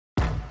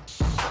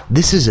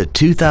This is a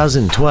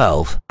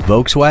 2012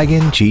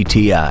 Volkswagen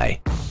GTI.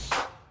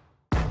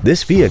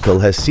 This vehicle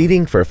has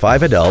seating for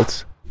 5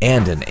 adults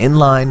and an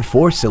inline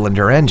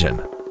 4-cylinder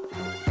engine.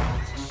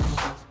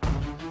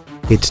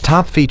 Its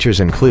top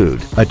features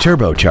include a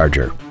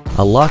turbocharger,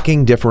 a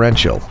locking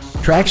differential,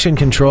 traction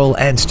control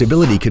and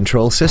stability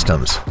control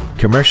systems,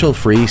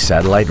 commercial-free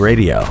satellite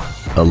radio,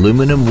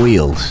 aluminum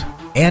wheels,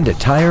 and a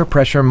tire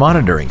pressure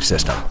monitoring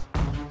system.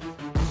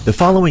 The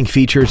following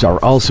features are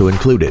also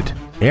included: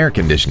 air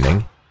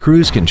conditioning,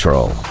 cruise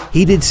control,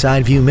 heated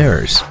side view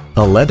mirrors,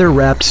 a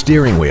leather-wrapped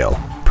steering wheel,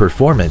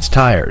 performance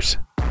tires,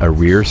 a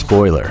rear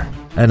spoiler,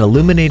 an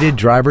illuminated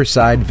driver's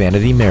side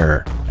vanity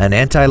mirror, an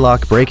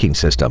anti-lock braking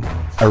system,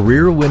 a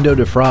rear window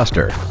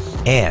defroster,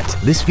 and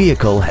this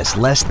vehicle has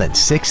less than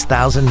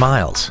 6,000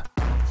 miles.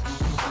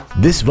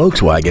 This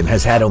Volkswagen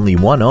has had only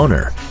one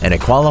owner and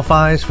it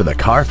qualifies for the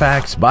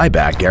Carfax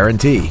buyback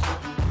guarantee.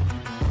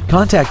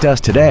 Contact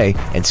us today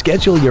and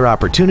schedule your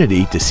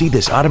opportunity to see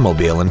this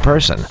automobile in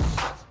person.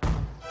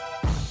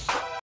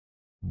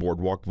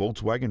 Boardwalk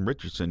Volkswagen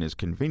Richardson is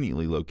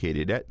conveniently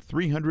located at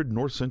 300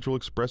 North Central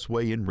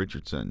Expressway in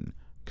Richardson.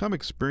 Come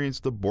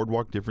experience the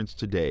Boardwalk difference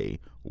today.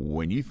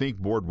 When you think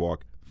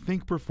Boardwalk,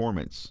 think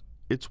performance.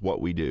 It's what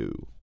we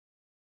do.